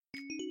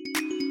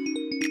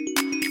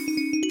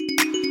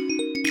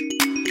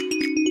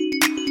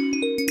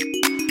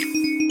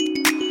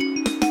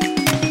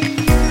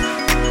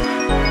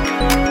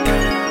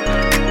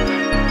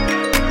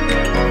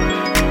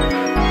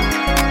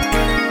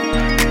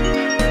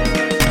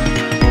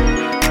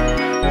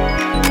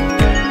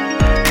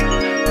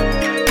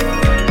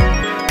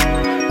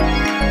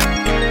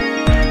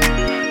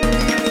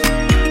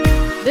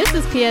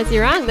P.S.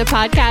 You're Wrong, the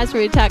podcast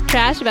where we talk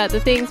trash about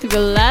the things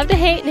people love to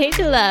hate and hate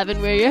to love.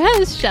 And we're your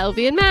hosts,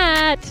 Shelby and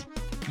Matt.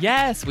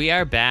 Yes, we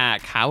are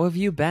back. How have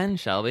you been,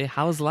 Shelby?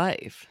 How's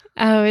life?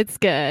 Oh, it's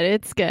good.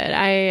 It's good.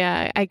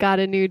 I got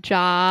a new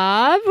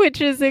job,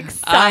 which is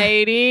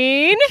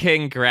exciting.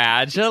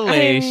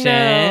 Congratulations.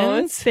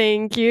 I know.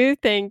 Thank you.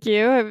 Thank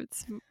you.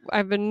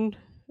 I've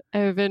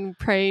been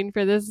praying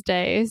for this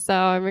day, so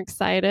I'm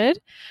excited.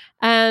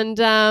 And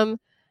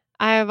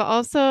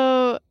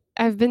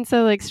I've been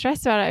so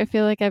stressed about it. I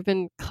feel like I've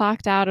been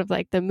clocked out of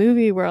the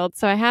movie world,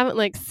 so I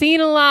haven't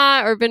seen a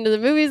lot or been to the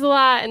movies a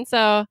lot, and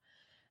so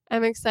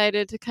I'm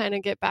excited to kind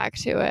of get back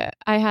to it.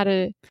 I had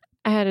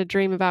a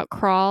dream about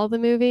Crawl, the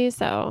movie,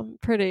 so I'm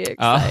pretty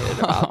excited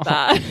about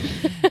that.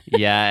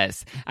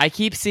 Yes. I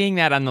keep seeing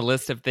that on the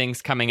list of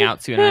things coming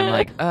out soon. And I'm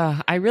like,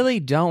 I really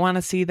don't want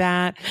to see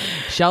that.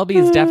 Shelby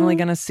is definitely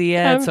going to see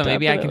it. So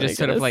maybe I can just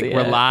sort of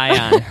rely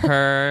on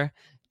her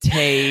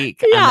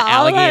take on the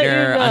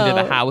alligator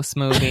under the house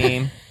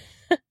movie.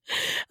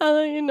 I'll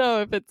let you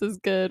know if it's as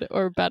good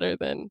or better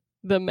than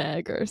The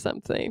Meg or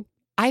something.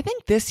 I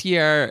think this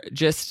year,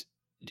 just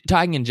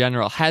talking in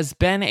general, has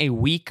been a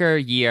weaker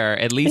year,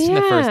 at least in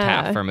the first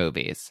half for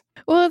movies.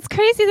 Well, it's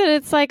crazy that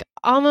it's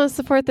almost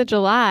the 4th of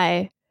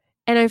July.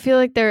 And I feel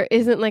like there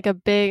isn't a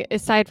big,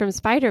 aside from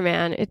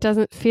Spider-Man, it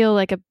doesn't feel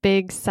like a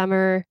big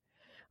summer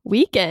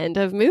weekend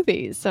of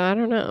movies. So I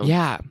don't know.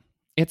 Yeah,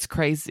 it's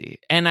crazy.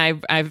 And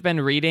I've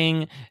been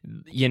reading,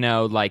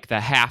 the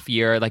half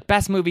year,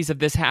 best movies of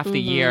this half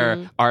the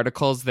year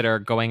articles that are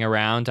going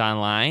around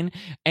online.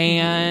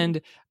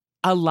 And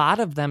a lot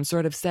of them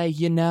sort of say,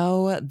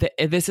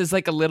 this is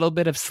a little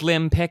bit of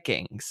slim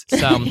pickings.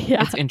 So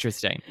It's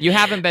interesting. You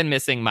haven't been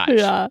missing much.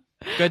 Yeah.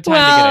 Good time to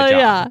get a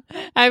job.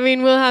 Yeah. I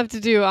mean, we'll have to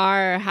do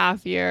our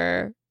half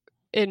year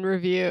in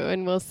review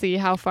and we'll see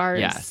how far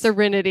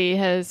Serenity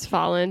has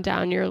fallen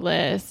down your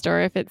list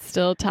or if it's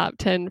still top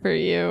 10 for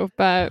you.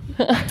 But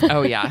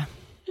oh, yeah.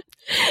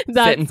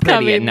 That's sitting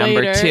pretty at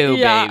number later. 2,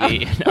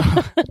 baby.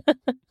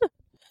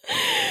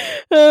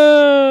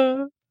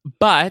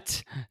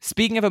 But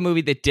speaking of a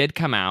movie that did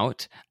come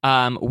out,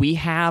 we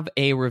have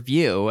a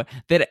review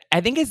that I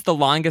think is the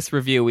longest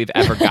review we've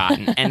ever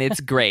gotten. And it's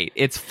great.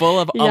 It's full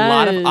of a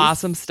lot of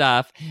awesome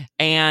stuff.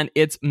 And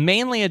it's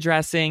mainly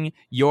addressing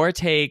your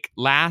take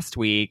last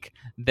week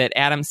that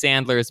Adam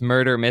Sandler's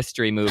murder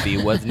mystery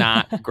movie was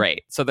not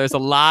great. So there's a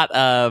lot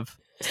of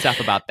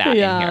stuff about that in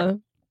here.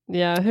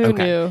 Yeah, who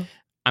knew?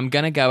 I'm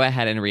going to go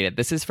ahead and read it.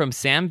 This is from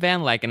Sam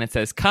Van Lyck, and it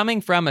says, coming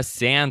from a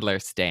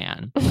Sandler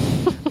stan.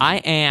 I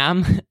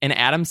am an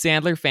Adam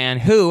Sandler fan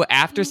who,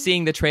 after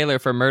seeing the trailer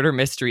for Murder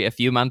Mystery a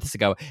few months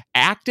ago,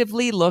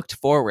 actively looked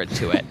forward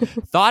to it,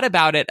 thought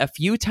about it a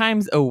few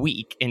times a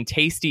week in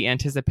tasty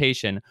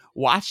anticipation,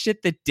 watched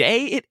it the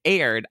day it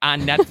aired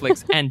on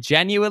Netflix, and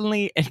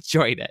genuinely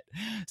enjoyed it.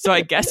 So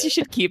I guess you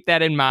should keep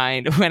that in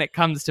mind when it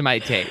comes to my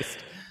taste.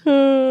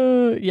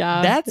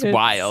 Yeah. That's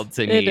wild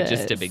to me,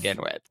 just to begin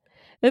with.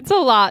 It's a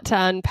lot to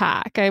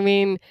unpack. I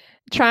mean,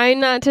 trying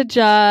not to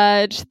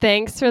judge.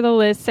 Thanks for the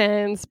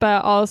listens.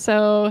 But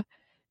also,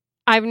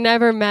 I've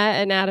never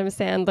met an Adam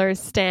Sandler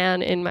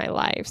stan in my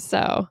life.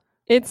 So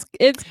it's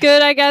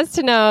good, I guess,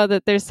 to know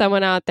that there's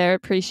someone out there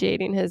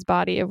appreciating his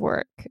body of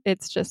work.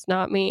 It's just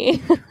not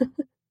me.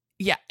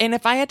 Yeah, and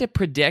if I had to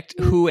predict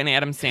who an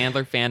Adam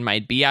Sandler fan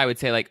might be, I would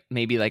say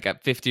maybe a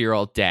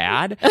 50-year-old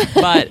dad.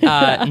 But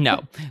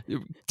no.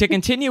 To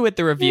continue with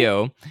the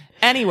review,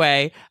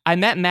 anyway, I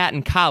met Matt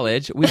in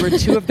college. We were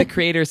two of the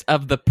creators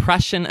of The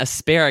Prussian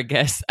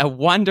Asparagus, a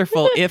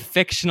wonderful, if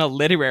fictional,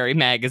 literary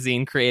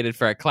magazine created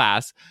for a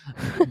class.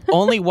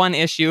 Only one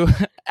issue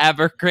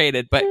ever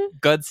created, but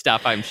good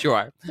stuff, I'm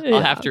sure.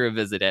 I'll have to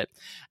revisit it.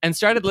 And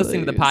started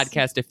listening to the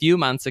podcast a few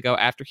months ago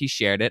after he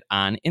shared it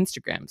on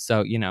Instagram.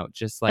 So,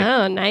 just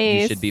oh,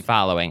 nice. You should be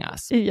following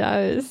us.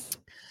 Yes.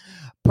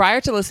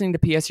 Prior to listening to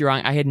P.S. You're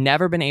Wrong, I had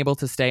never been able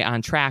to stay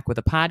on track with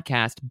a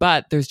podcast,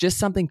 but there's just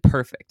something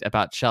perfect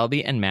about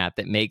Shelby and Matt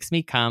that makes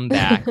me come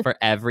back for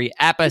every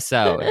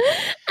episode.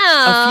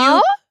 A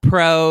few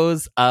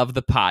pros of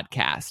the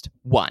podcast.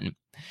 1,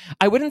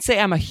 I wouldn't say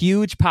I'm a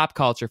huge pop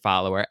culture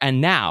follower,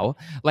 and now,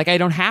 I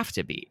don't have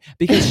to be,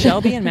 because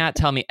Shelby and Matt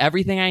tell me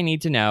everything I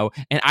need to know,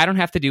 and I don't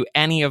have to do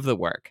any of the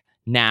work.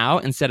 Now,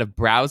 instead of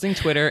browsing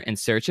Twitter in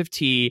search of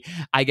tea,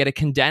 I get a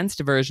condensed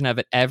version of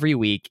it every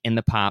week in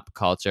the pop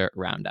culture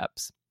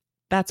roundups.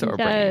 That's what we're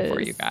bringing for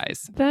you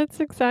guys.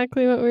 That's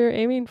exactly what we were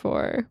aiming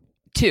for.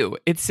 2,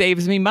 it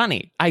saves me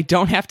money. I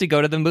don't have to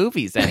go to the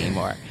movies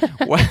anymore.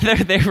 Whether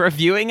they're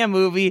reviewing a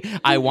movie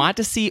I want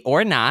to see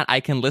or not,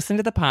 I can listen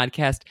to the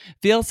podcast,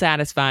 feel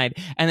satisfied,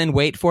 and then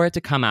wait for it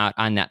to come out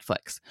on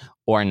Netflix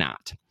or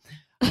not.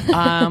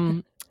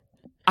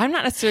 I'm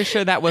not necessarily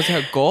sure that was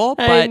her goal,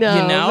 but I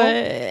know, but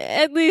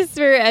at least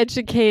we're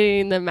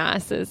educating the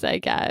masses, I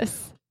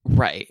guess.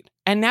 Right.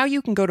 And now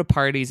you can go to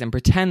parties and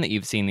pretend that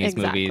you've seen these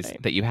movies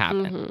that you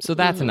haven't. So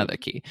that's another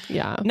key.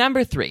 Yeah.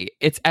 Number 3,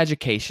 it's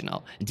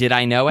educational. Did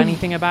I know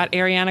anything about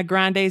Ariana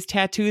Grande's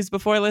tattoos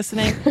before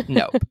listening?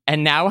 Nope.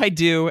 And now I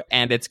do,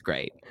 and it's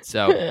great.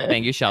 So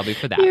thank you, Shelby,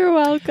 for that. You're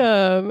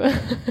welcome.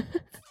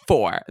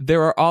 4,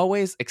 there are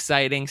always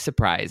exciting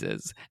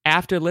surprises.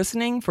 After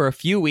listening for a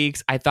few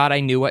weeks, I thought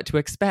I knew what to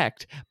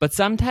expect. But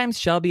sometimes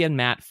Shelby and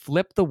Matt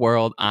flip the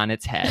world on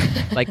its head.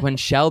 Like when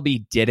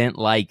Shelby didn't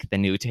like the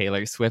new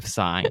Taylor Swift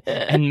song,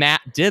 and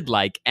Matt did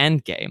like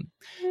Endgame.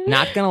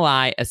 Not gonna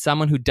lie, as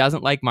someone who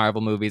doesn't like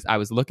Marvel movies, I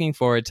was looking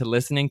forward to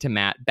listening to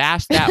Matt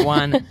bash that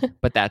one,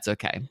 but that's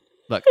okay.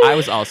 Look, I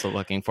was also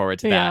looking forward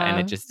to that, and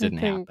it just didn't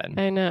happen.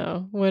 I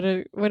know. What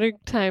a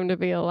time to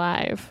be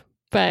alive.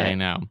 But I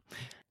know.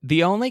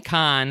 The only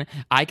con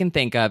I can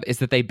think of is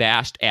that they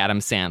bashed Adam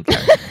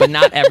Sandler, but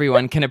not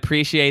everyone can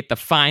appreciate the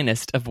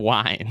finest of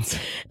wines.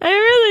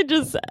 I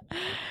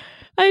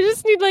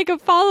just need like a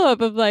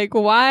follow-up of like,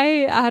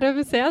 why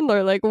Adam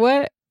Sandler? Like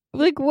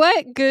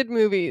what good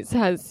movies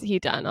has he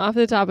done off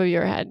the top of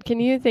your head? Can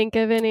you think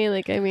of any?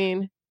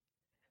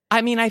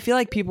 I feel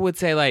like people would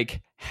say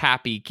like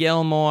Happy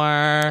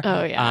Gilmore.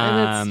 Oh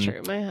yeah, that's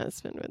true. My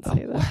husband would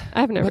say that.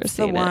 I've never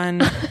seen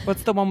it.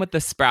 What's the one with the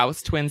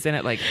Sprouse twins in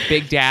it? Like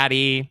Big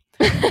Daddy.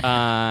 Okay,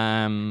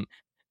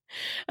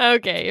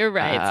 you're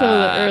right. Some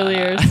of the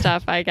earlier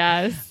stuff, I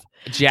guess.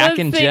 Jack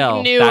and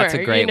Jill. Newer, that's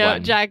a great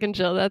one. Jack and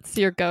Jill. That's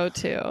your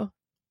go-to.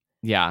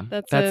 Yeah,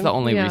 that's the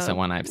only recent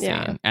one I've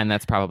seen, and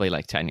that's probably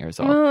like 10 years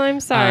old. Well, I'm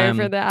sorry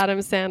for the Adam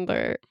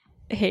Sandler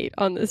hate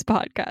on this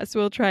podcast.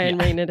 We'll try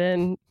and rein it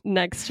in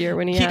next year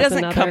when he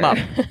doesn't come up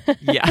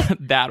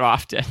that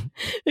often.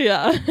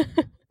 Yeah.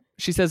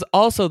 She says,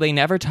 also, they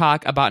never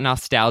talk about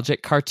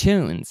nostalgic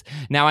cartoons.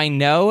 Now, I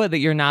know that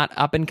you're not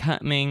up and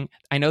coming.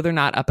 I know they're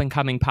not up and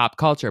coming pop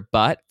culture,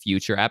 but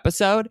future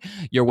episode,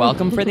 you're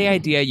welcome for the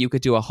idea. You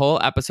could do a whole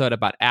episode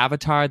about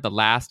Avatar: The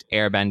Last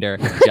Airbender.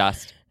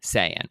 Just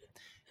saying.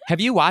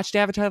 Have you watched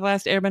Avatar: The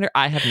Last Airbender?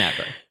 I have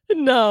never.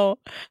 No,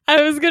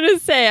 I was going to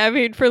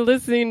say, for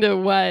listening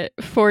to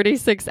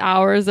 46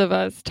 hours of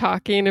us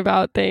talking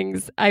about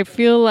things, I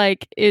feel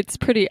like it's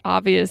pretty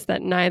obvious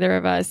that neither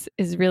of us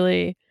is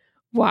really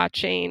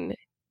watching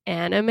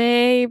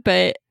anime,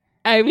 but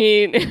I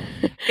mean,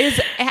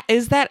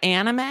 is that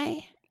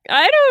anime?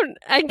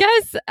 I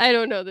guess I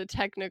don't know the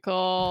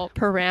technical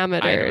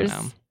parameters. I don't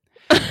know.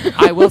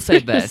 I will say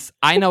this.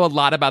 I know a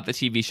lot about the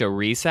TV show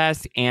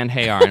Recess and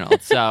Hey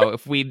Arnold. So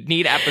if we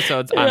need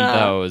episodes on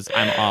those,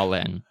 I'm all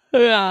in.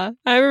 Yeah.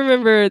 I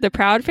remember The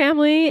Proud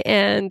Family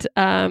and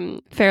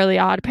Fairly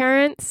Odd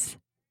Parents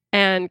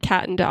and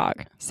Cat and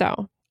Dog.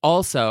 So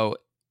also,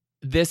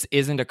 this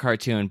isn't a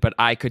cartoon, but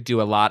I could do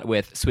a lot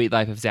with Sweet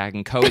Life of Zack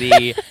and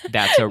Cody,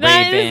 That's a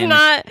Raven,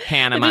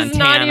 Hannah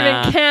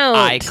Montana,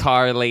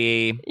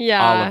 iCarly,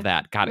 all of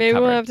that. Got it Maybe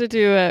covered. We'll have to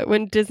do it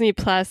when Disney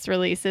Plus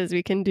releases.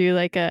 We can do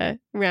like a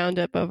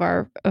roundup of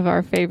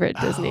our favorite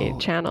Disney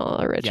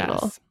Channel original.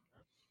 Yes.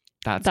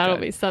 That'll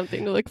be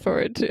something to look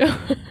forward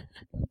to.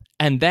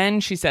 And then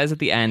she says at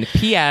the end,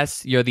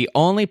 P.S. You're the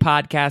only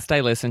podcast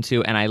I listen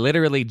to, and I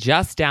literally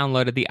just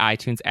downloaded the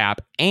iTunes app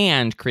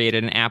and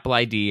created an Apple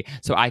ID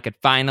so I could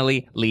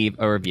finally leave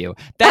a review.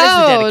 That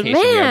is the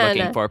dedication we are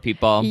looking for,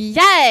 people.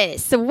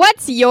 Yes.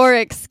 What's your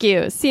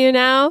excuse?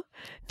 If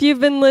you've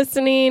been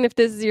listening, if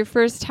this is your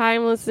first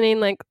time listening,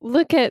 like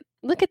look at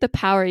the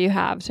power you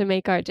have to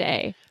make our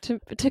day, to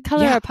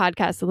color our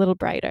podcast a little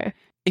brighter.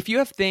 If you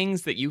have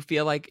things that you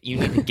feel like you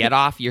need to get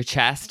off your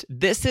chest,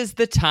 this is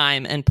the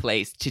time and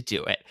place to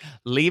do it.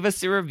 Leave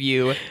us a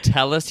review,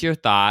 tell us your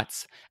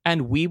thoughts,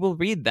 and we will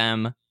read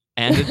them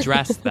and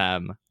address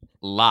them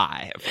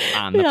live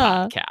on the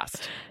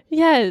podcast.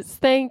 Yes,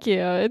 thank you.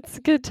 It's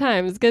good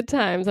times.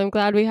 I'm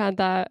glad we had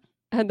that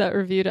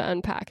review to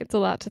unpack. It's a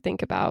lot to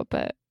think about,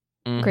 but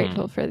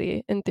grateful for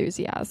the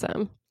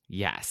enthusiasm.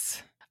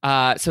 Yes.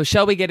 So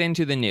shall we get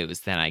into the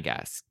news then, I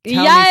guess?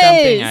 Tell me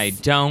something I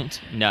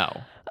don't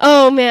know.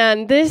 Oh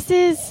man, this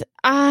is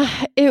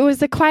it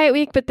was a quiet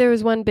week, but there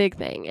was one big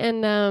thing,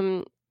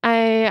 and I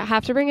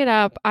have to bring it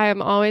up. I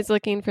am always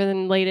looking for the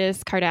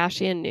latest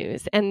Kardashian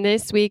news, and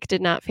this week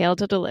did not fail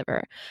to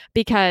deliver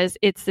because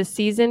it's the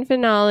season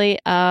finale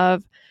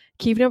of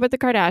Keeping Up with the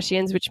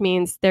Kardashians, which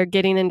means they're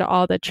getting into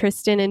all the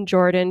Tristan and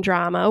Jordan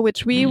drama,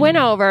 which we went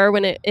over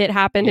when it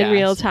happened in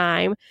real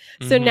time.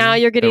 So now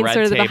you're getting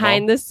sort of the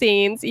behind the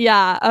scenes,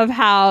 of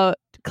how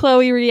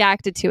Khloe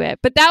reacted to it.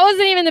 But that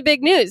wasn't even the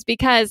big news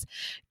because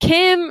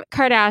Kim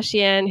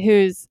Kardashian,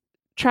 who's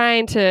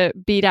trying to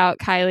beat out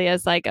Kylie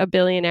as like a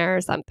billionaire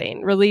or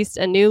something, released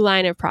a new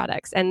line of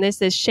products, and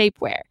this is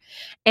shapewear,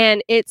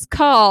 and it's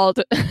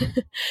called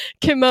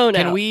Kimono.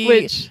 Can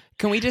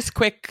we just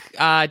quick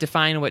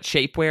define what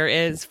shapewear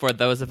is for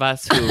those of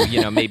us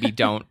who maybe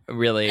don't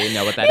really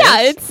know what that is?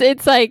 Yeah,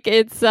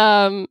 it's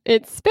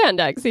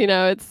spandex.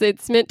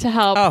 It's meant to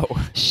help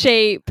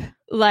shape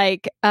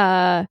like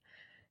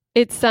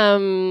it's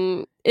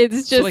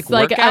just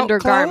like an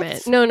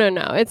undergarment. Clothes?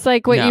 No. It's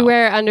like what you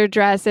wear under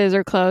dresses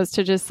or clothes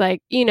to just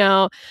like,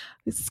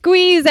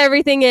 squeeze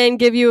everything in,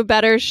 give you a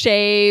better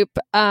shape.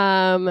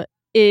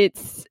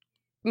 It's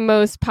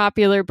most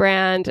popular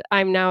brand.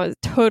 I'm now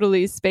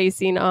totally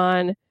spacing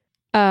on.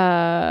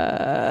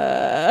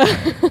 Let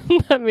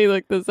me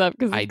look this up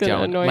because it's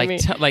going to annoy me.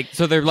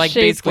 So they're like shapewear.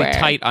 Basically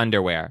tight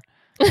underwear.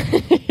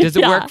 Does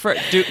it work for?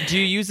 Do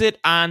you use it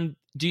on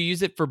Do you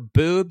use it for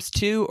boobs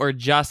too, or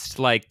just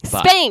like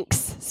butt?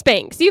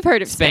 Spanx. You've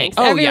heard of Spanx.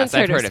 Oh, Everyone's yes,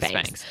 I've heard of of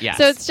Spanx. Spanx. Yes.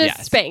 So it's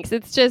just Spanx.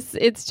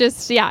 It's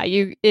just yeah.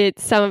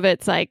 It's some of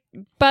it's like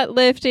butt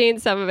lifting.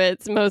 Some of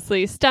it's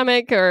mostly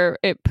stomach, or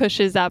it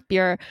pushes up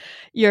your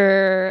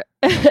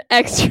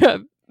extra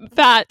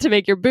fat to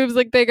make your boobs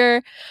look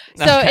bigger.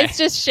 So it's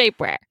just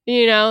shapewear,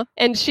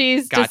 and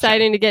she's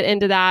deciding to get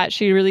into that.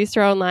 She released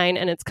her own line,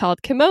 and it's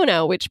called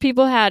kimono, which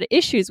people had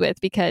issues with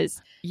because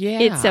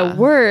it's a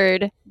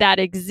word that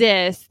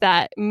exists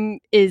that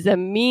is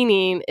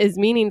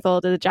meaningful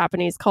to the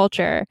Japanese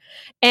culture,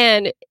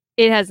 and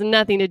it has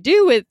nothing to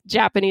do with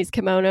Japanese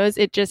kimonos.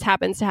 It just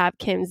happens to have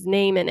Kim's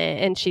name in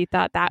it, and she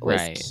thought that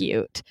was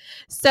cute.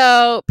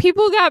 So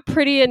people got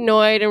pretty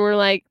annoyed and were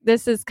like,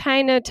 this is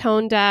kind of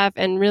tone deaf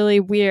and really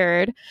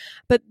weird.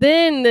 But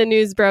then the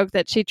news broke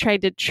that she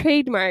tried to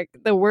trademark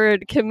the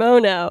word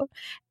kimono,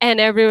 and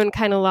everyone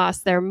kind of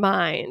lost their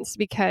minds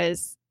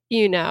because,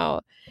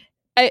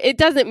 it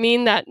doesn't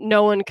mean that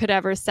no one could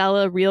ever sell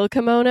a real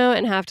kimono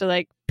and have to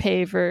like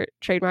pay for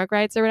trademark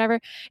rights or whatever.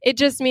 It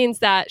just means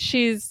that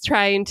she's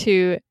trying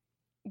to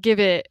give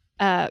it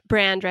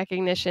brand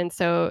recognition.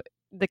 So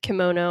the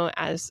kimono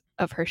as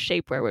of her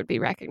shapewear would be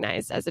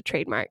recognized as a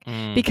trademark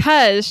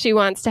because she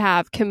wants to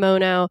have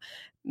kimono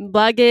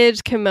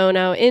luggage,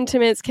 kimono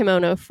intimates,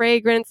 kimono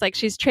fragrance. Like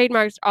she's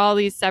trademarked all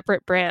these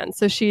separate brands.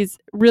 So she's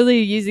really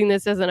using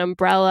this as an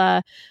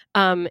umbrella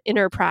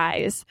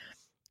enterprise.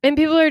 And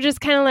people are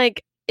just kind of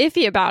like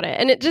iffy about it.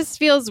 And it just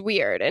feels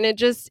weird. And it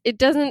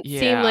doesn't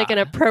seem like an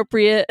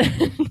appropriate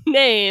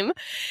name.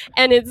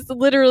 And it's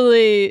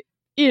literally,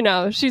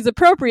 she's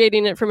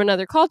appropriating it from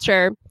another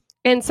culture.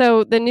 And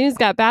so the news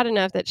got bad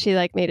enough that she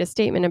like made a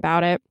statement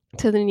about it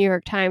to the New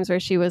York Times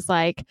where she was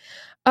like,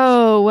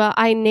 oh, well,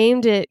 I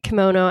named it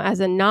kimono as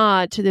a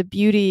nod to the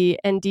beauty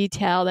and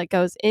detail that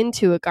goes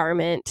into a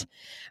garment.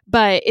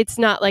 But it's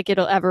not like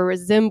it'll ever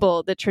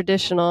resemble the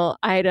traditional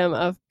item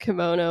of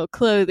kimono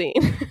clothing.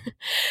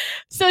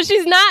 So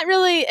she's not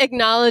really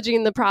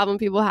acknowledging the problem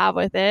people have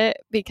with it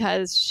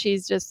because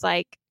she's just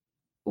like,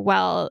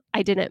 well,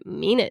 I didn't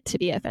mean it to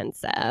be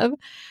offensive.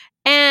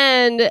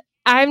 And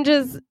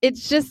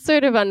it's just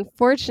sort of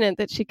unfortunate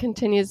that she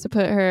continues to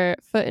put her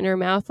foot in her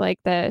mouth like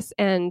this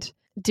and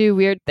do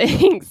weird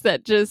things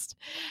that just,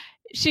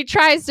 she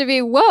tries to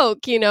be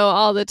woke,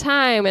 all the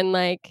time. And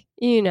like,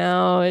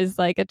 is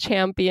like a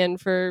champion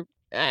for,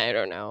 I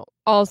don't know,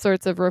 all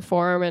sorts of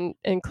reform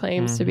and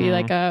claims to be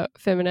like a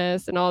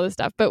feminist and all this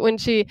stuff. But when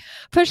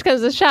push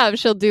comes to shove,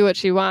 she'll do what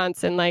she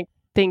wants and like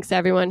thinks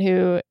everyone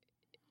who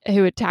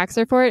attacks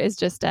her for it is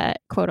just a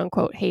quote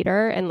unquote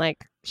hater. And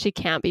like, she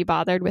can't be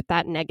bothered with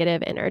that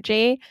negative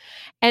energy.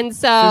 And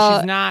so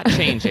she's not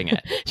changing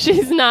it.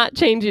 She's not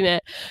changing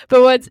it.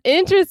 But what's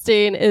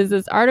interesting is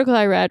this article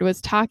I read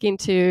was talking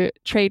to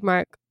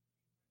trademark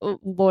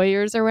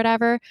lawyers or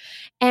whatever.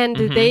 And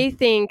they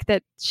think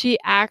that she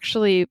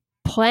actually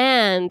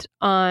planned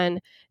on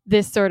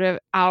this sort of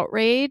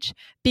outrage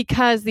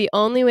because the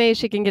only way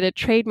she can get a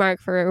trademark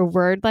for a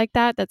word like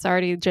that that's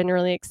already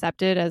generally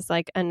accepted as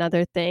like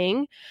another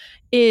thing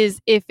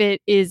is if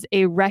it is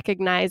a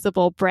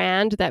recognizable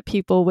brand that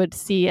people would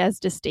see as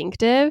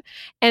distinctive.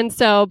 And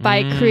so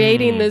by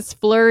creating this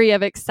flurry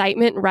of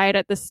excitement right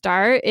at the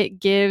start,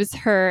 it gives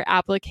her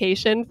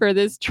application for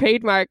this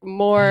trademark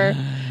more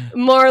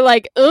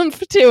like oomph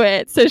to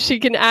it. So she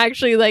can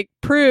actually like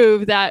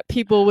prove that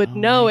people would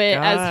know it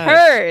as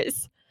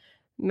hers.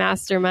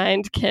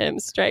 Mastermind Kim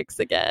strikes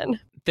again.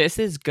 This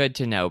is good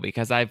to know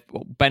because I've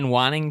been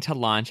wanting to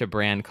launch a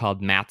brand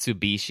called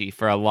Matsubishi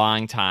for a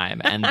long time.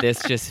 And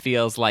this just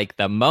feels like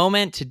the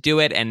moment to do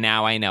it. And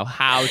now I know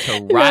how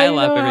to rile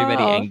up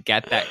everybody and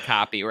get that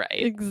copyright.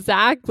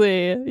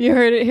 Exactly. You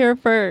heard it here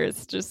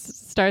first.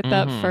 Just start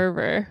that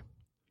fervor.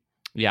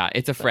 Yeah,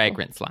 it's a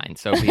fragrance line.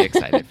 So be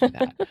excited for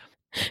that.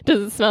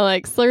 Does it smell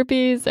like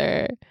Slurpees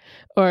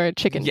or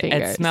chicken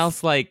fingers? It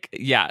smells like,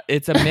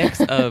 it's a mix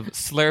of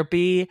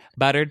Slurpee,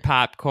 buttered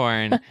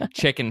popcorn,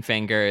 chicken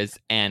fingers,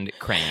 and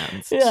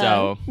crayons. Yeah,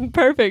 so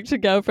perfect to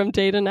go from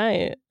day to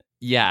night.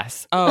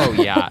 Yes. Oh,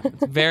 yeah.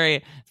 It's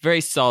very,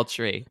 very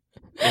sultry.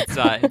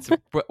 It's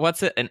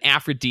what's it? An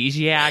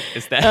aphrodisiac?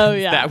 Is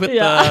that what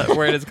the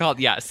word is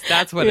called? Yes,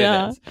 that's what it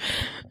is.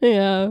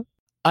 Yeah.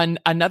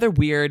 Another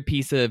weird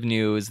piece of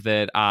news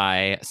that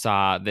I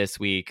saw this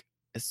week,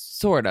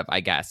 sort of, I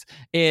guess,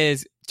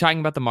 is talking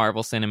about the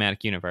Marvel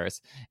Cinematic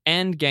Universe.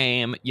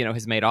 Endgame,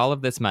 has made all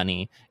of this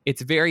money.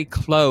 It's very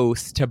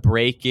close to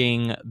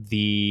breaking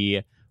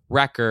the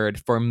record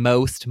for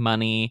most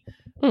money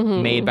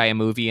made by a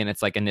movie in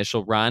its like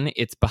initial run.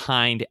 It's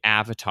behind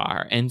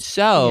Avatar. And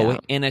so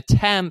in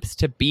attempts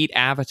to beat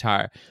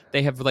Avatar,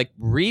 they have like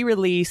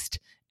re-released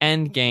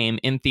Endgame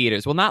in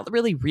theaters. Well, not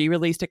really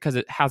re-released it because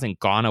it hasn't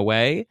gone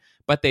away,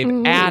 but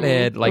they've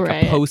added like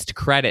a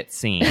post-credit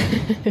scene,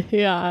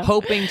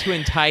 hoping to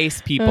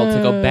entice people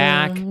to go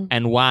back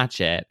and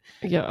watch it.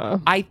 Yeah,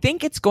 I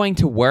think it's going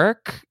to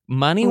work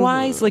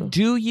money-wise. Like,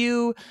 do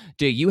you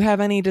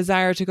have any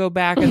desire to go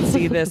back and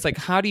see this? Like,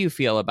 how do you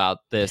feel about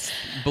this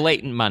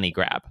blatant money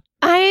grab?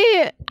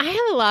 I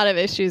have a lot of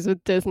issues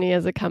with Disney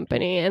as a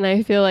company, and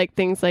I feel like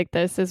things like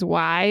this is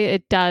why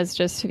it does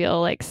just feel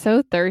like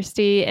so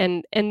thirsty,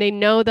 and they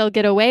know they'll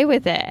get away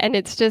with it, and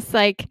it's just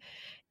like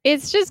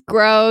it's just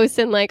gross,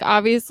 and like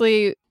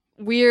obviously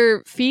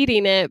we're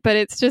feeding it, but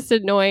it's just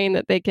annoying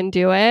that they can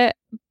do it.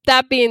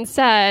 That being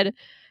said,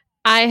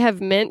 I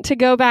have meant to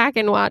go back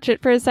and watch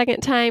it for a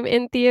second time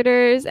in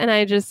theaters, and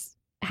I just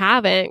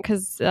haven't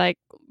because like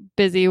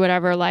busy,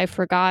 whatever, life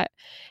forgot.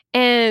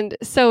 And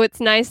so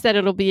it's nice that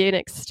it'll be an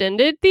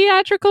extended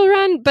theatrical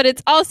run, but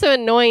it's also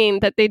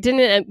annoying that they didn't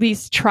at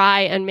least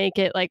try and make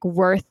it like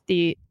worth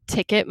the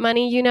ticket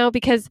money, you know,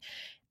 because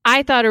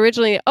I thought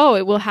originally, oh,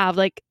 it will have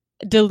like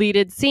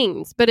deleted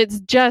scenes, but it's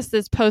just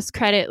this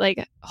post-credit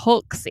like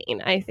Hulk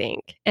scene, I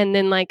think, and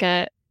then like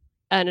an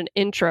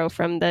intro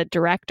from the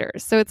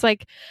directors. So it's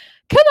like,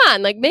 come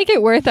on, like make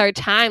it worth our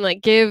time,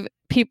 like give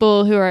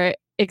people who are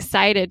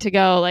excited to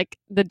go like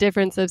the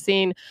difference of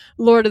seeing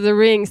Lord of the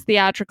Rings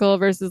theatrical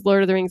versus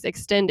Lord of the Rings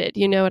extended,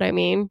 you know what I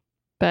mean?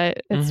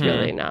 But it's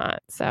really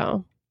not.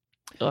 So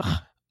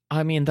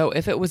I mean, though,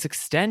 if it was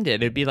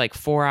extended, it'd be like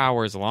 4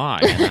 hours long.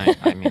 And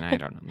I mean, I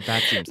don't know.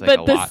 That seems like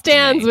a lot. But the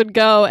stands would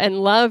go and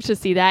love to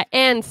see that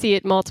and see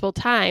it multiple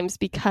times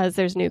because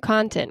there's new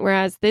content.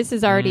 Whereas this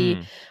is already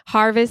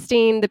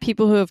harvesting the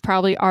people who have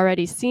probably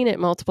already seen it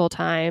multiple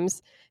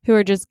times, who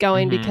are just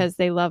going because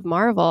they love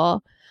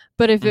Marvel.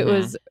 But if it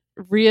was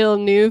real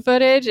new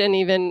footage and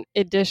even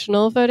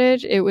additional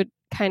footage, it would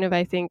kind of,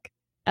 I think,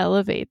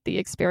 elevate the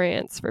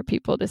experience for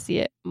people to see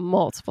it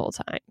multiple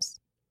times.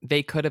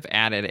 They could have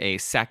added a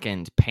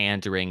second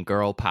pandering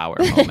girl power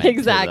moment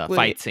exactly. to the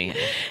fight scene.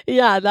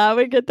 Yeah, that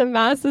would get the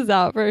masses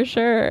out for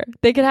sure.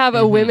 They could have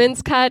a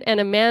women's cut and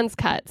a man's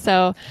cut.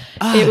 So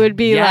it would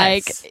be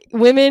like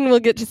women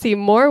will get to see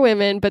more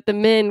women, but the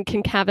men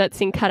can have that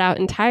scene cut out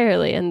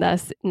entirely and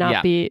thus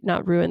not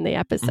ruin the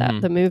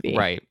episode, the movie.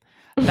 Right.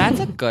 That's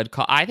a good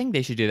call. I think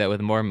they should do that with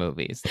more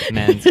movies.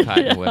 Men's cut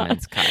and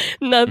women's cut.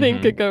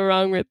 Nothing could go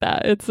wrong with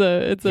that. It's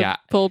a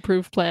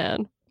foolproof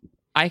plan.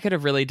 I could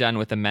have really done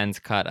with a men's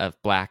cut of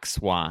Black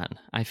Swan.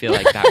 I feel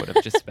like that would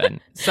have just been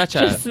such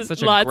a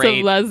lots great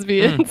of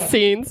lesbian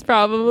scenes,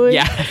 probably.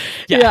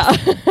 Yeah.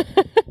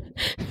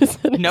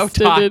 No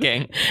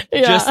talking.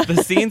 Just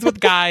the scenes with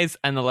guys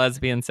and the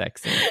lesbian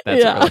sex scenes.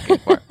 That's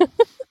what we're looking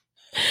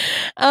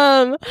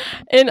for.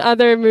 In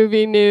other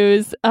movie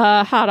news,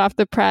 hot off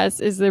the press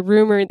is the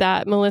rumor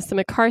that Melissa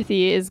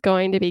McCarthy is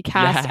going to be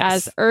cast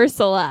as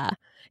Ursula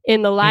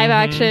in the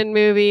live-action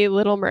movie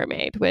Little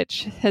Mermaid,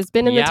 which has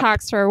been in the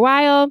talks for a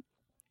while.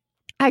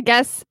 I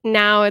guess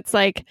now it's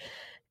like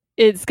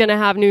it's going to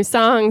have new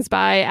songs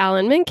by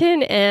Alan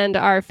Menken and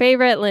our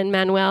favorite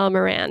Lin-Manuel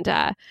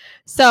Miranda.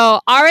 So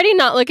already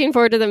not looking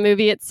forward to the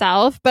movie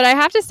itself, but I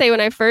have to say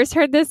when I first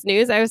heard this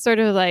news, I was sort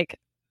of like,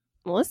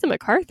 Melissa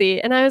McCarthy?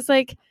 And I was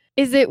like,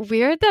 is it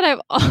weird that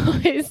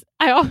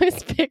I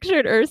always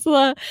pictured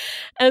Ursula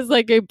as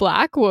like a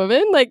Black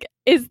woman? Like,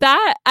 is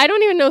that, I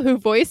don't even know who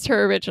voiced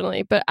her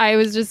originally, but I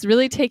was just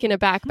really taken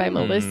aback by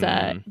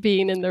Melissa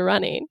being in the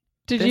running.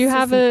 Did you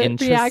have a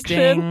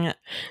reaction?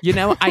 You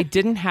know, I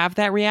didn't have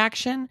that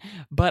reaction,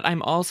 but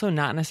I'm also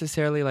not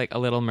necessarily like a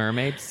Little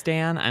Mermaid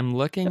stan. I'm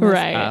looking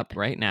this up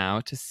right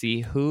now to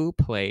see who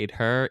played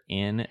her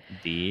in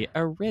the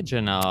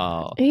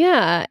original.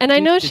 Yeah, and I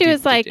know she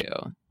was like,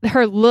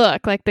 her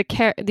look, like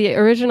the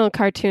original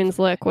cartoon's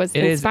look was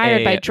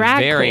inspired by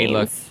drag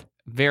queens.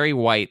 Very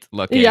white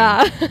looking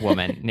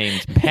woman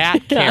named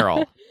Pat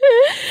Carroll.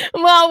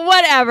 Well,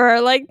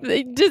 whatever. Like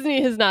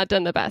Disney has not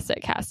done the best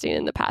at casting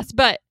in the past,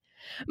 but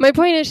my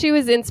point is she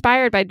was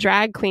inspired by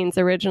drag queens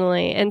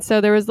originally. And so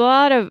there was a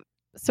lot of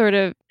sort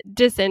of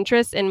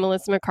disinterest in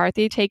Melissa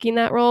McCarthy taking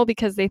that role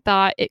because they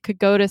thought it could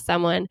go to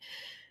someone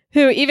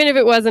who, even if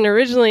it wasn't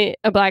originally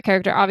a Black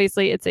character,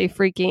 obviously it's a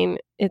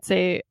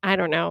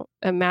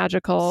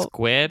magical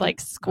squid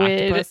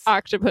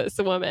octopus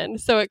woman.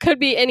 So it could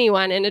be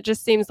anyone. And it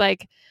just seems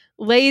like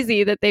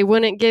lazy that they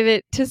wouldn't give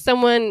it to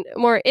someone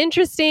more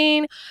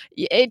interesting.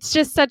 It's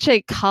just such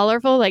a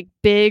colorful, like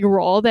big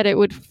role that it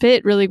would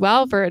fit really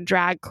well for a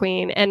drag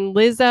queen. And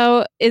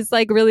Lizzo is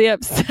like really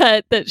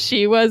upset that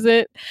she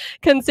wasn't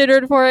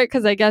considered for it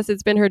because I guess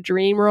it's been her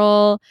dream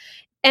role.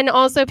 And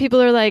also people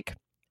are like,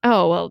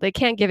 oh, well, they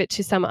can't give it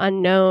to some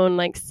unknown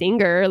like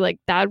singer. Like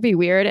that would be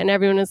weird. And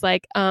everyone is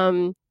like,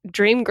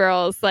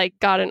 Dreamgirls like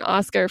got an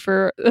Oscar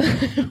for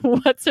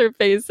what's her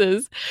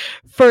face's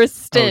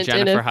first stint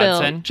in a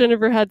film,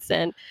 Jennifer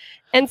Hudson,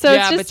 and so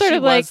it's just sort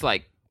of like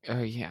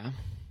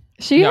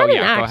she hadn't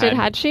acted,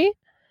 had she?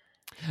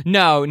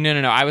 No.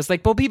 I was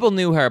like, well, people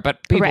knew her, but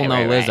people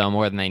know Lizzo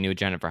more than they knew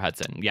Jennifer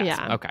Hudson. Yes,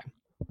 yeah. Okay.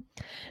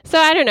 So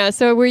I don't know.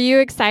 So were you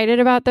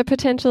excited about the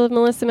potential of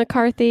Melissa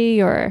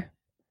McCarthy, or?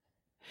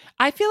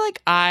 I feel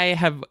like I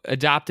have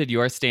adopted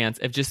your stance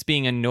of just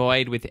being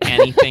annoyed with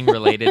anything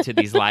related to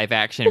these live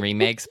action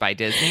remakes by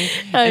Disney.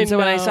 And so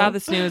when I saw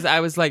this news, I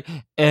was like,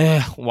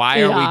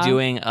 why are we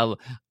doing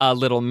a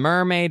Little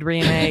Mermaid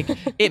remake?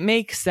 It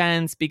makes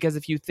sense because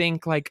if you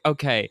think like,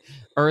 okay,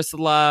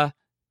 Ursula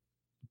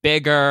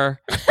bigger,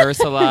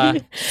 Ursula,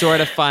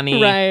 sort of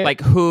funny. Right.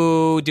 Like,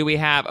 who do we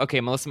have?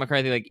 Okay, Melissa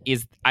McCarthy, like,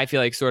 is, I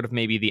feel like, sort of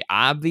maybe the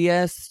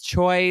obvious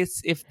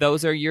choice if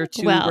those are your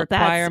two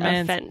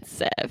requirements.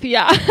 That's offensive.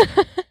 Yeah.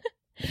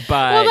 But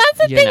well,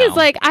 that's the thing is,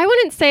 like, I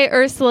wouldn't say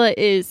Ursula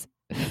is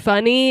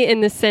funny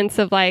in the sense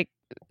of like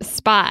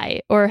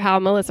Spy or how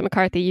Melissa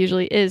McCarthy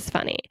usually is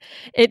funny.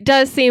 It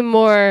does seem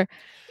more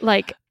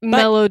like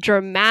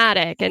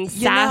melodramatic and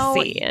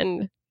sassy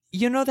and.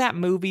 You know that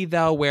movie,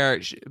 though,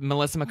 where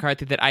Melissa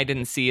McCarthy that I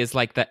didn't see is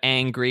like the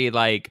angry,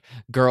 like,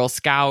 Girl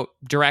Scout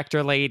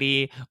director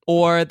lady,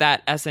 or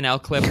that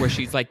SNL clip where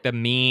she's like the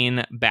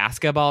mean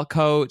basketball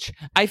coach.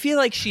 I feel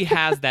like she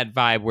has that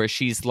vibe where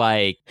she's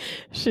like...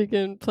 She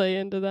can play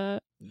into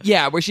that.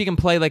 Yeah, where she can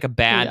play like a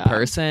bad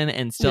person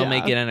and still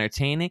make it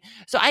entertaining.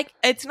 So I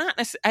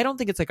don't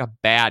think it's like a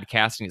bad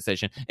casting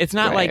decision. It's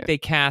not like they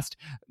cast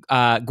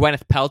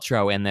Gwyneth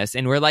Paltrow in this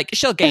and we're like,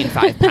 she'll gain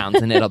 5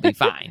 pounds and it'll be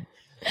fine.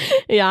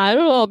 Yeah,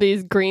 it'll all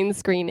be green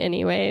screen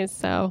anyways,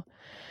 so.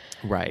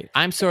 Right.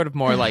 I'm sort of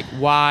more like,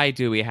 why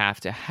do we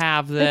have to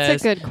have this?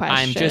 It's a good question.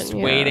 I'm just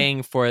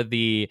waiting for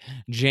the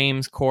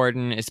James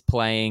Corden is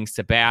playing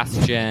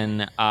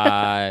Sebastian,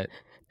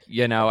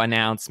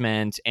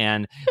 announcement,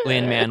 and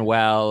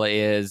Lin-Manuel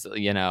is,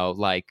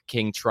 like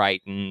King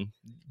Triton.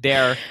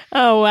 They're,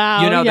 oh, wow.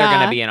 They're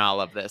going to be in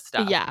all of this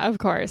stuff. Yeah, of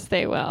course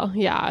they will.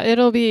 Yeah,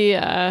 it'll be,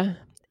 and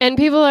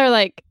people are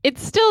like,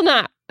 it's still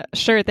not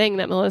sure thing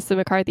that Melissa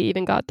McCarthy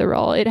even got the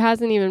role. It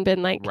hasn't even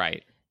been like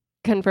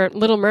confirmed.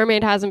 Little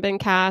Mermaid hasn't been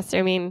cast.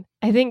 I mean,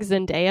 I think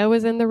Zendaya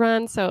was in the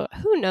run, so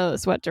who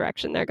knows what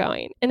direction they're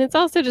going. And it's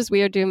also just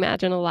weird to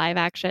imagine a live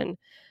action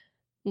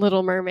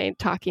Little Mermaid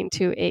talking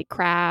to a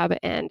crab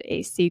and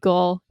a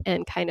seagull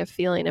and kind of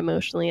feeling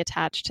emotionally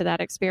attached to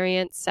that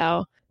experience.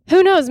 So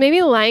who knows? Maybe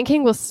The Lion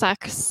King will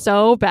suck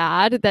so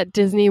bad that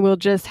Disney will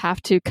just have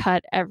to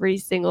cut every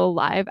single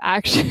live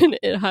action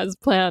it has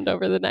planned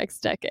over the next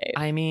decade.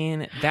 I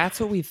mean, that's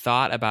what we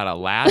thought about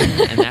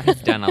Aladdin, and that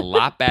has done a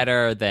lot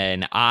better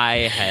than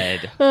I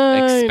had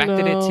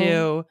expected it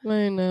to.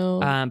 I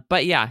know.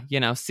 But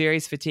yeah,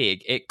 series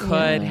fatigue. It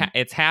could,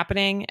 it's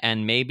happening,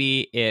 and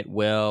maybe it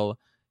will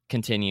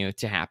continue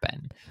to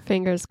happen.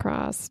 Fingers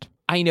crossed.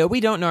 I know we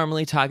don't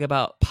normally talk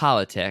about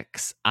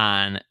politics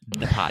on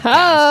the podcast.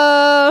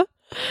 Oh!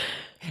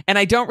 And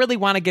I don't really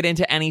want to get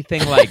into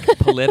anything like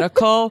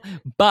political,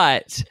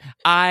 but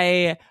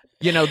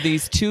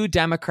these 2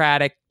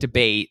 Democratic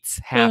debates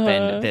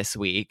happened this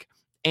week.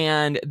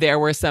 And there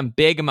were some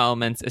big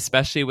moments,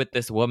 especially with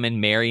this woman,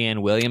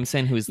 Marianne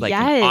Williamson, who's like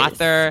an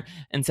author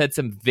and said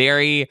some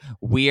very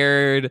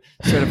weird,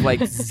 sort of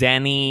like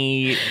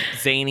zany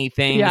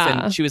things.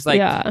 Yeah. And she was like,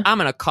 I'm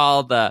going to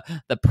call the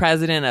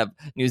president of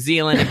New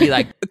Zealand and be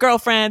like,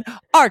 girlfriend,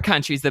 our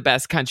country's the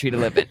best country to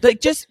live in.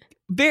 Like, just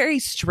very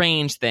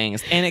strange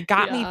things. And it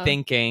got me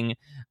thinking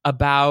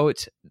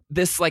about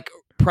this, like,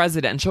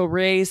 presidential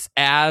race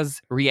as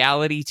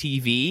reality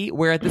TV,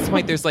 where at this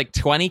point there's like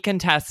 20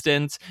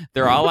 contestants.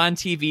 They're all on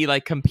TV,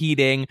 like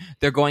competing.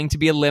 They're going to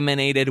be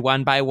eliminated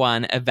one by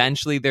one.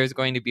 Eventually there's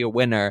going to be a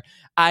winner.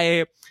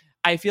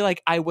 I feel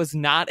like I was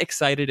not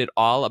excited at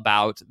all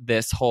about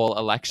this whole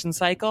election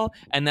cycle.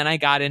 And then I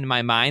got in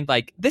my mind,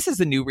 like, this is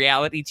a new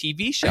reality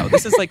TV show.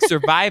 This is like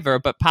Survivor,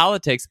 but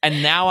politics.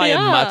 And now I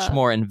am much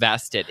more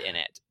invested in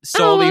it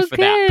solely for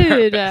that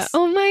purpose.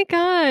 Oh my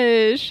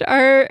gosh.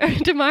 Our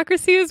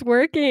democracy is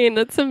working.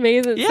 That's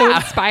amazing. Yeah. So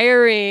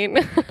inspiring.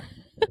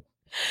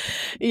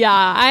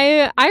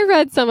 Yeah, I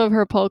read some of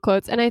her poll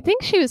quotes, and I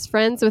think she was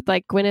friends with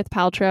like Gwyneth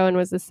Paltrow and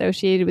was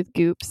associated with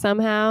Goop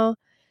somehow.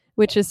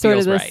 Which is sort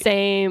of the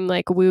same,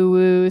 like,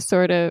 woo-woo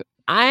sort of.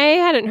 I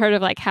hadn't heard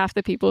of, like, half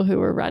the people who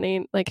were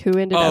running, like, who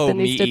ended up in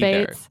these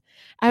debates.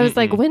 Either. I was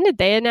like, when did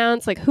they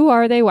announce? Like, who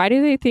are they? Why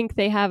do they think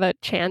they have a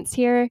chance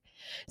here?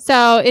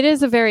 So it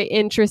is a very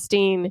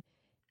interesting...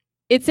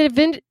 It's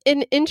an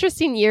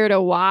interesting year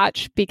to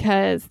watch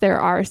because there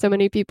are so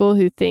many people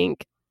who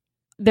think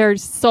their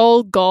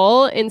sole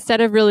goal, instead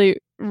of really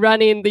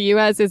running the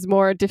U.S., is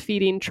more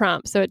defeating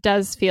Trump. So it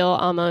does feel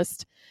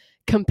almost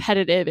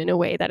competitive in a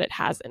way that it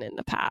hasn't in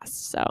the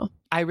past. So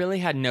I really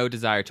had no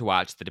desire to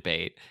watch the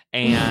debate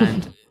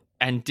and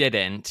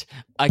didn't,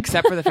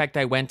 except for the fact that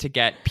I went to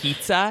get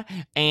pizza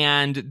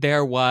and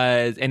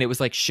it was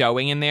like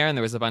showing in there and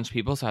there was a bunch of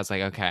people. So I was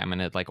like, okay, I'm going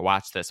to like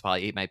watch this while I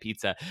eat my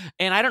pizza.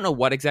 And I don't know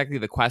what exactly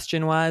the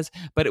question was,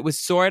 but it was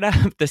sort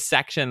of the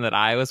section that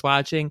I was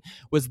watching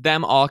was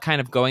them all kind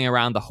of going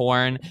around the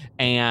horn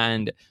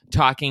and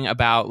talking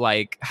about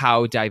like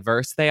how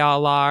diverse they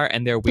all are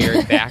and their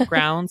weird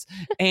backgrounds.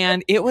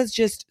 And it was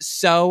just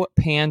so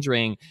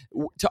pandering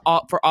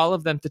for all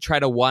of them to try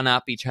to one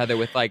up each other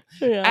with like,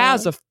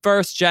 as a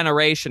first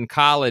generation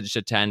college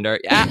attender,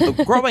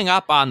 growing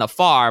up on the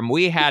farm,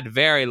 we had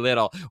very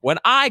little. When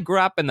I grew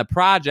up in the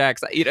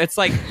projects, it's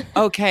like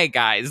okay,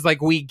 guys,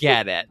 like, we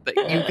get it.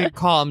 You can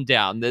calm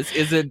down. This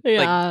isn't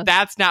like,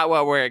 that's not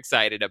what we're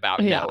excited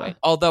about knowing.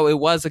 Although it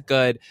was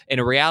in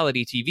a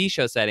reality TV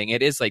show setting,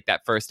 it is like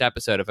that first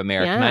episode of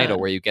American Idol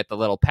where you get the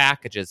little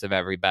packages of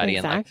everybody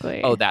and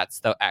like, oh, that's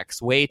the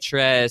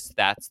ex-waitress.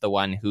 That's the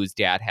one whose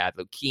dad had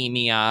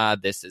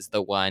leukemia. This is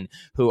the one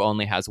who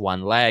only has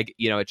one leg.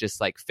 You know, it just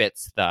like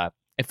fits the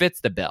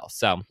bill.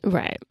 So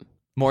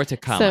more to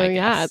come. So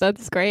yeah,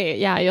 that's great.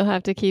 Yeah, you'll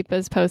have to keep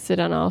us posted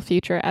on all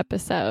future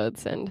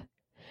episodes and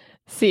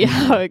see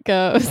how it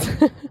goes.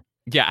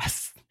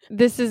 Yes.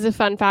 This is a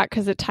fun fact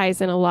because it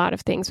ties in a lot of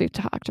things we've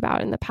talked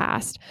about in the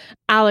past.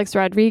 Alex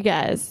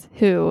Rodriguez,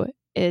 who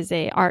is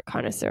a art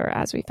connoisseur,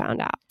 as we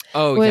found out,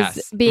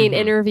 was being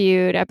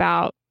interviewed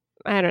about,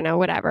 I don't know,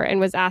 whatever, and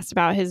was asked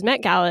about his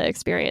Met Gala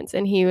experience.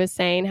 And he was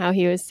saying how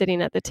he was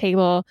sitting at the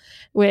table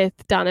with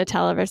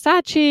Donatella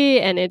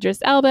Versace and Idris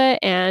Elba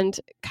and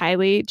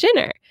Kylie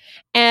Jenner.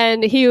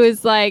 And he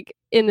was like,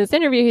 in this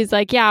interview, he's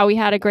like, yeah, we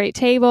had a great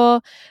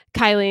table.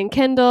 Kylie and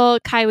Kendall.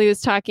 Kylie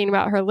was talking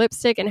about her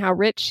lipstick and how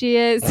rich she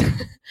is.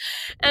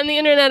 And the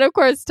internet, of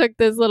course, took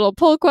this little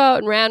pull quote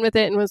and ran with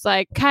it and was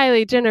like,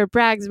 Kylie Jenner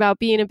brags about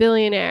being a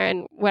billionaire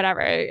and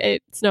whatever.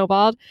 It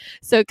snowballed.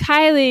 So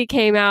Kylie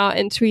came out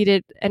and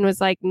tweeted and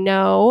was like,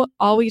 no,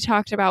 all we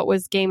talked about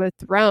was Game of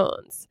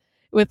Thrones,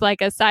 with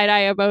like a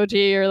side-eye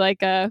emoji or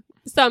like a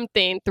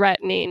something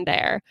threatening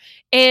there.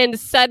 And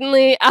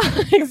suddenly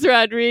Alex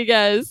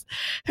Rodriguez,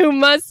 who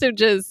must have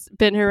just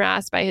been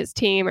harassed by his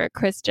team, or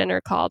Kris Jenner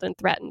called and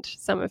threatened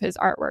some of his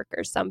artwork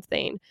or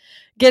something,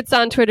 gets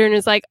on Twitter and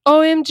is like,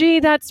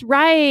 OMG, that's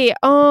right.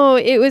 Oh,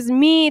 it was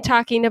me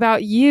talking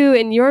about you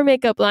and your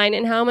makeup line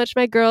and how much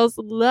my girls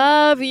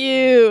love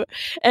you.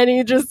 And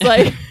he just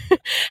like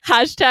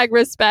hashtag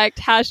respect,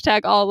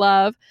 hashtag all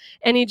love.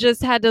 And he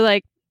just had to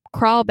like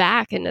crawl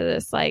back into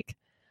this like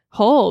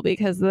hole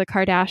because of the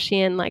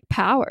Kardashian like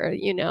power,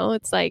 you know?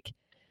 It's like,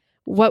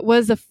 what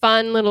was a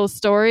fun little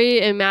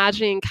story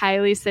imagining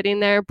Kylie sitting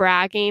there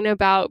bragging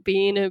about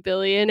being a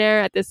billionaire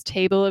at this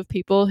table of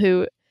people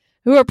who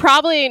are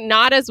probably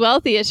not as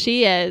wealthy as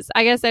she is.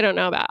 I guess I don't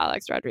know about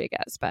Alex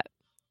Rodriguez, but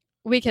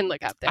we can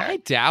look up there. I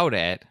doubt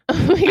it.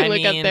 We can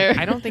look up there.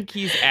 I don't think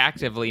he's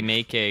actively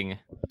making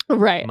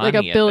money like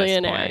a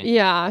billionaire.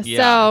 Yeah.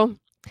 So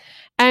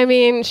I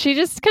mean, she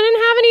just couldn't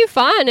have any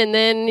fun. And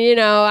then, you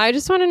know, I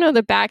just want to know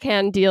the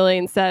backhand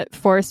dealings that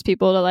force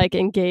people to like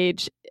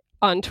engage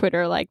on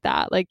Twitter like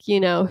that. Like, you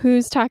know,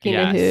 who's talking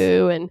to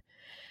who and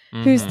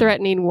who's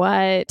threatening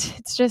what.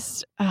 It's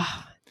just,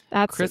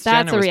 that's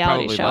a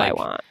reality show like, I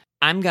want.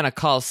 I'm going to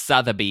call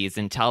Sotheby's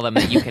and tell them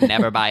that you can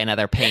never buy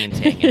another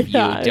painting if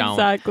you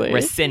don't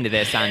rescind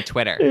this on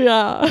Twitter.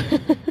 Yeah.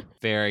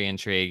 Very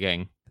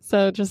intriguing.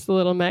 So just a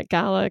little Met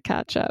Gala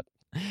catch up.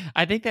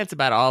 I think that's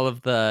about all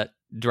of the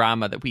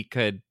drama that we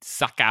could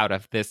suck out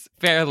of this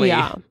fairly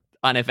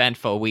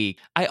uneventful week.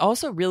 I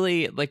also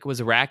really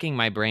was racking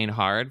my brain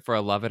hard for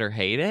a Love It or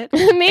Hate It.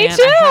 Me and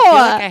too. I feel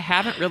like I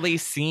haven't really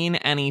seen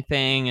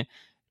anything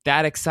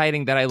that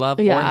exciting that I love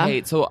or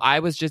hate. So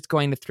I was just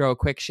going to throw a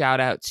quick shout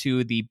out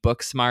to the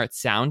Booksmart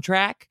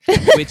soundtrack,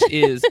 which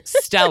is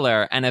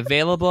stellar and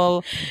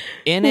available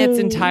in its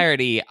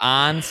entirety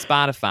on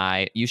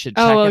Spotify. You should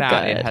check it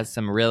out. Good. It has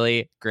some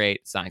really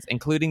great songs,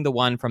 including the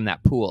one from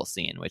that pool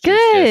scene, which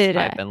is just,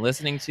 I've been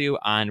listening to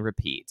on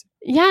repeat.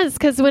 Yes,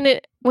 because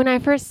when I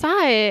first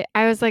saw it,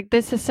 I was like,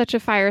 this is such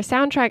a fire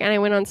soundtrack. And I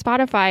went on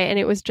Spotify and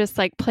it was just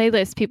like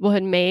playlists people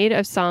had made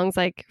of songs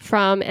like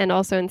from and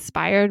also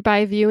inspired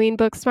by viewing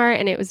Booksmart.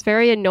 And it was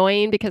very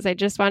annoying because I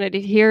just wanted to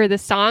hear the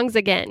songs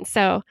again.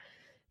 So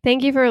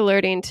thank you for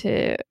alerting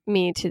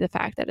me to the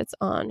fact that it's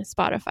on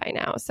Spotify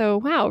now. So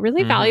wow,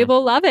 really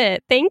valuable. Love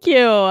it. Thank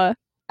you.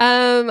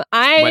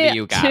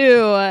 I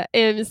too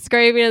am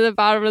scraping at the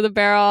bottom of the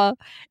barrel.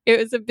 It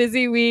was a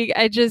busy week.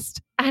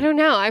 I don't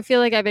know. I feel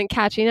like I've been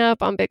catching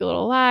up on Big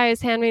Little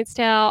Lies, Handmaid's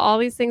Tale, all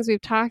these things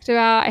we've talked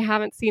about. I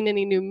haven't seen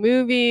any new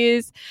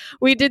movies.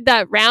 We did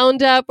that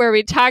roundup where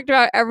we talked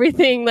about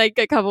everything like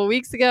a couple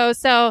weeks ago.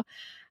 So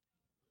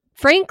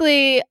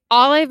frankly,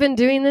 all I've been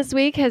doing this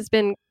week has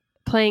been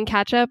playing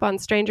catch up on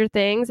Stranger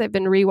Things. I've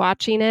been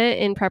rewatching it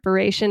in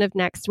preparation of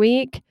next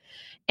week.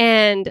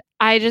 And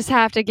I just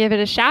have to give it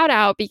a shout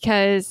out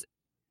because,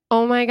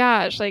 oh my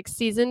gosh, like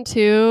season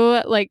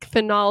 2, like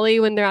finale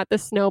when they're at the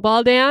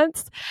snowball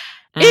dance.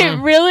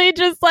 It really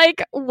just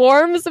like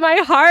warms my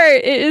heart.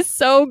 It is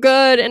so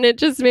good. And it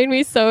just made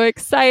me so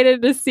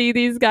excited to see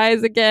these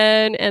guys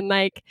again. And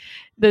like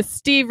the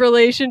Steve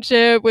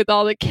relationship with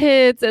all the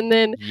kids. And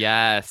then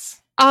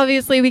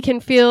obviously we can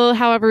feel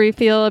however we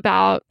feel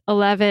about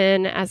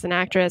Eleven as an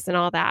actress and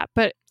all that.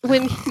 But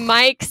when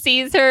Mike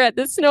sees her at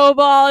the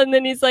snowball and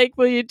then he's like,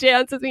 will you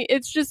dance with me?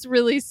 It's just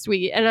really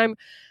sweet. And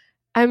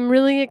I'm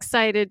really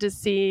excited to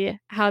see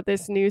how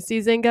this new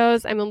season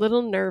goes. I'm a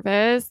little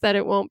nervous that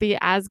it won't be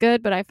as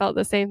good, but I felt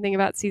the same thing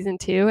about season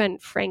 2.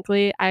 And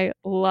frankly, I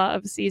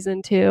love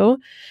season 2.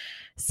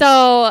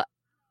 So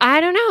I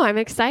don't know. I'm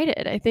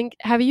excited. I think,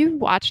 have you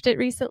watched it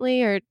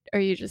recently, or are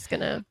you just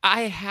gonna?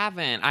 I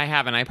haven't.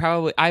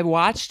 I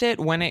watched it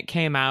when it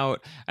came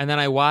out, and then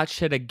I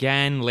watched it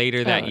again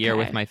later that year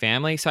with my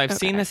family. So I've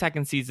seen the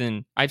second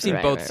season. I've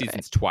seen both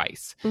seasons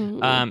twice.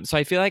 Mm-hmm. So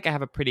I feel like I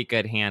have a pretty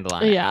good handle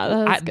on it.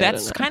 Yeah,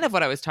 that's kind of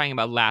what I was talking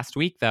about last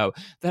week, though.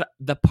 That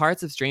the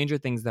parts of Stranger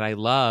Things that I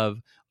love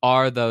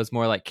are those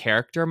more like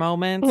character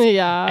moments.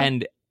 Yeah.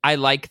 And I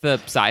like the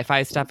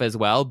sci-fi stuff as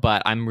well,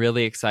 but I'm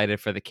really excited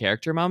for the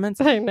character moments.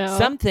 I know.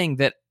 Something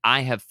that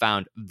I have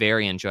found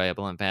very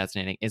enjoyable and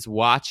fascinating is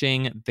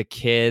watching the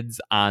kids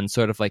on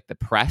sort of like the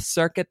press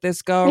circuit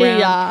this go around.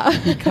 Yeah.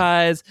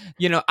 Because,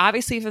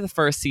 obviously for the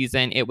first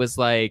season, it was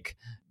like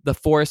the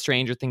 4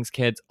 Stranger Things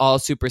kids, all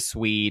super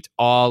sweet,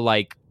 all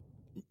like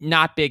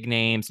not big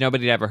names.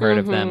 Nobody had ever heard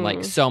of them.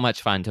 Like so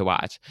much fun to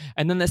watch.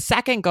 And then the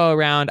second go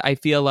around, I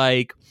feel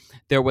like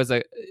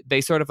they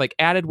sort of like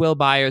added Will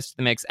Byers to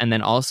the mix, and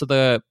then also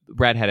the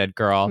redheaded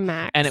girl.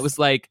 Max. And it was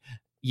like,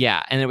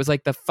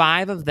 the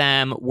 5 of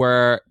them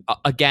were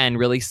again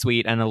really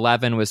sweet, and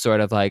 11 was sort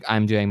of like,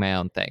 I'm doing my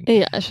own thing.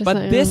 Yeah, but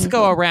like, this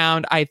go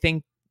around, I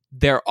think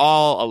they're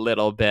all a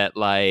little bit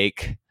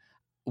like,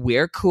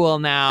 we're cool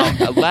now.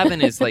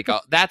 11 is like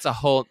that's a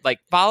whole like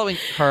following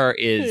her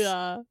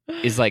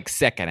is like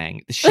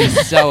sickening.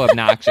 She's so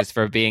obnoxious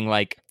for being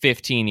like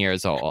 15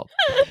 years old.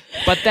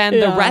 But then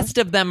the rest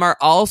of them are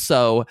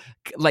also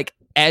like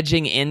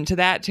edging into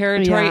that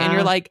territory, and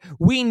you're like,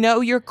 we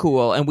know you're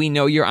cool and we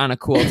know you're on a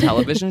cool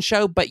television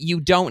show, but you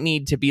don't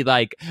need to be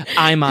like,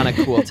 I'm on a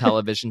cool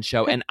television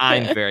show and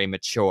I'm very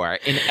mature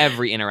in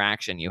every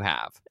interaction you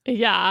have.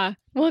 Yeah.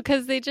 Well,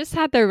 because they just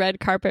had their red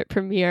carpet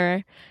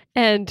premiere.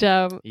 And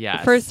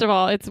first of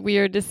all, it's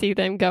weird to see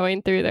them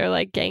going through their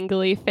like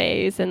gangly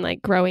phase and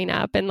like growing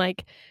up, and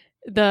like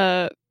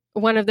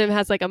one of them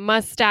has like a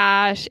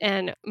mustache,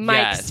 and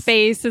Mike's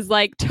face is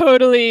like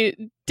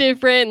totally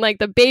different. Like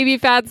the baby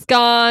fat's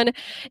gone.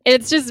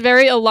 It's just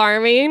very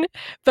alarming,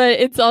 but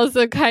it's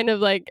also kind of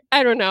like,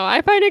 I don't know.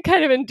 I find it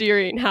kind of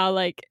endearing how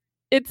like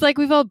it's like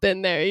we've all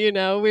been there,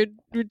 we're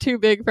too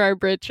big for our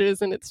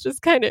britches, and it's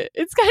kind of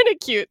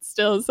cute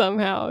still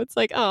somehow. It's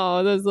like,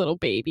 oh, those little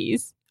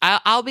babies.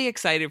 I'll be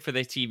excited for the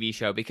TV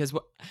show because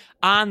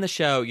on the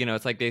show,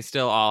 it's like they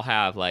still all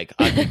have like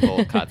ugly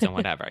bowl cuts and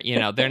whatever.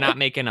 They're not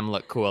making them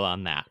look cool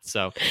on that.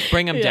 So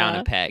bring them down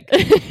a peg.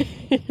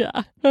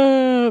 Yeah.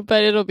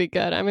 But it'll be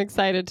good. I'm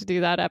excited to do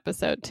that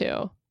episode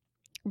too.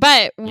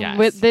 But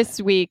with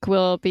this week,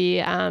 we'll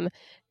be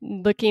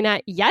looking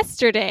at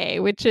Yesterday,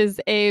 which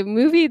is a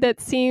movie that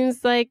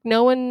seems like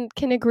no one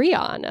can agree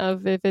on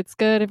of if it's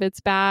good, if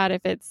it's bad,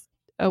 if it's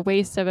a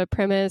waste of a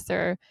premise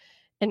or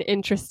an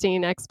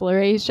interesting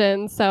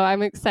exploration. So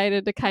I'm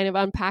excited to kind of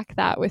unpack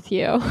that with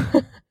you.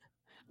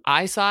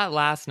 I saw it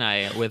last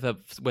night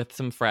with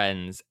some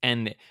friends,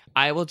 and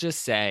I will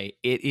just say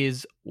it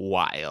is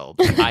wild.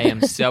 I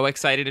am so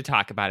excited to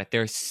talk about it.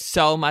 There's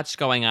so much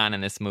going on in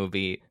this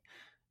movie.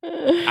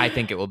 I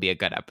think it will be a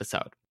good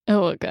episode.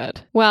 Oh, good.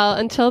 Well,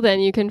 until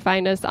then, you can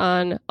find us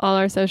on all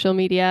our social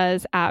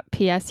medias at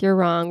PS You're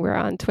Wrong. We're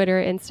on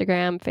Twitter,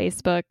 Instagram,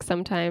 Facebook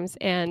sometimes,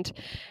 and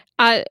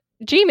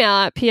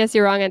Gmail at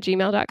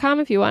psyourwrong@gmail.com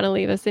if you want to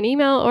leave us an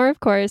email, or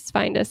of course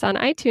find us on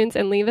iTunes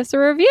and leave us a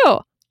review.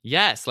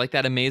 Yes, like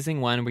that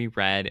amazing one we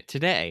read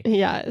today.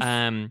 Yes.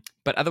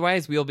 But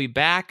otherwise, we'll be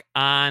back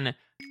on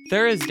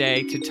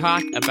Thursday to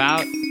talk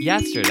about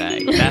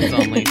Yesterday. That's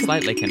only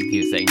slightly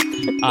confusing.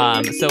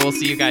 So we'll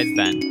see you guys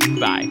then.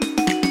 Bye.